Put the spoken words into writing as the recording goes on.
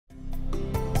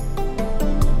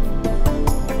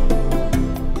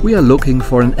We are looking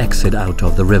for an exit out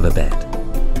of the riverbed.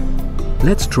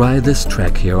 Let's try this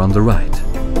track here on the right.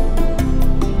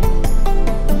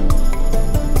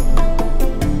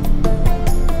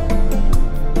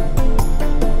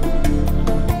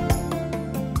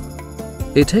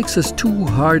 It takes us 2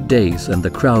 hard days and the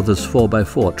crowded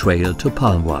 4x4 trail to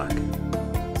Palmwag.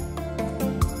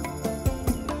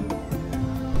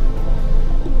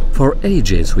 For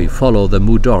ages we follow the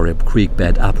Mudorib creek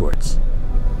bed upwards.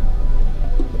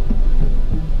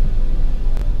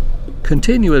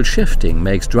 Continual shifting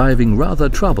makes driving rather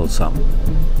troublesome.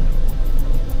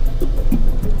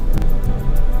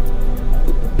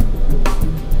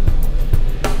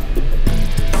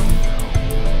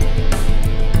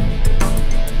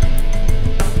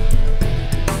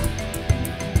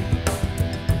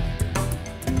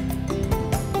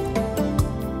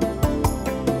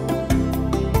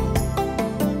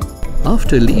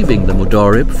 After leaving the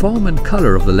Mudorib, form and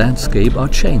color of the landscape are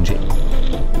changing.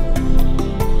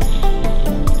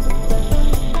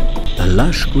 A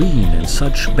lush green in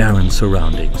such barren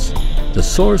surroundings, the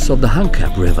source of the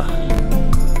Hankap River.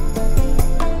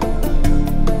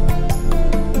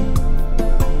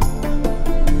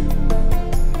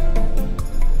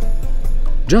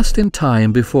 Just in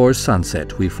time before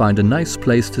sunset, we find a nice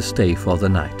place to stay for the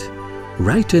night,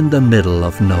 right in the middle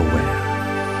of nowhere.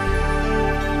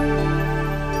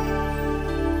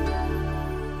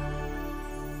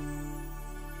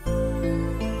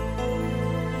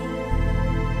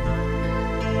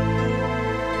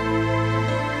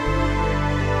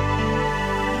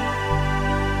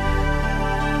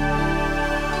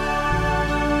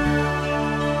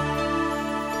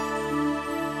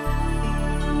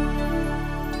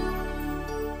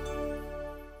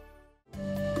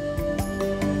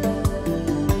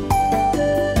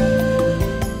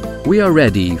 We are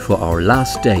ready for our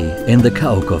last day in the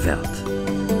Kaokoveld.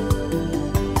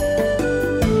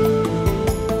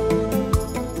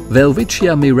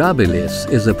 Welwitschia mirabilis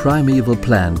is a primeval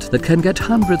plant that can get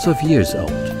hundreds of years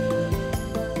old.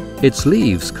 Its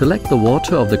leaves collect the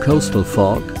water of the coastal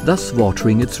fog, thus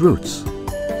watering its roots.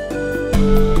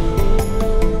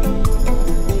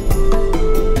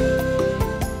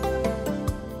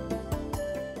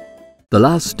 The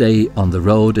last day on the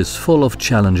road is full of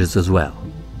challenges as well.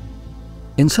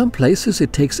 In some places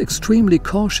it takes extremely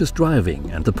cautious driving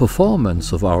and the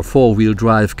performance of our 4-wheel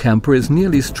drive camper is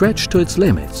nearly stretched to its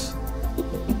limits.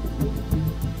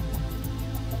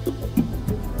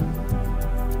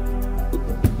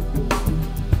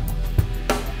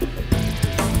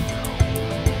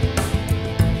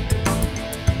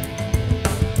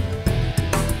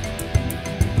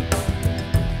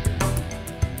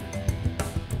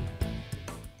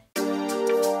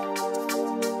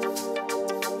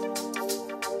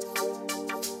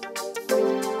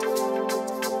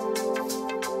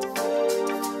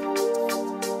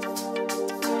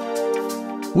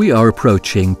 We are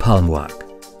approaching Palmwag.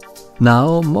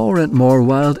 Now more and more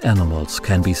wild animals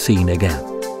can be seen again.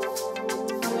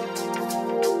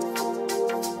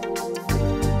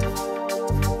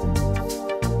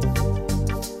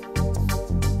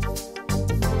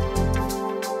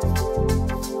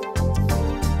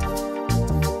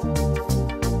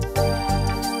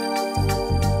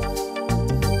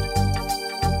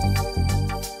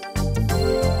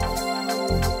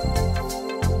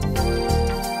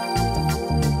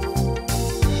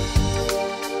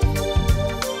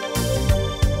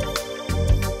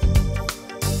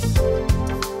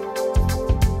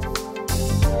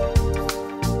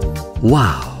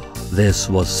 Wow, this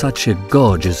was such a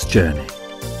gorgeous journey.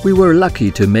 We were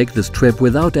lucky to make this trip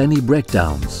without any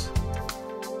breakdowns.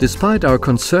 Despite our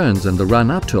concerns in the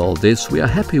run-up to all this, we are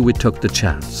happy we took the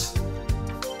chance.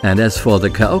 And as for the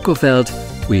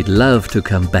Kaokoveld, we'd love to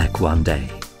come back one day.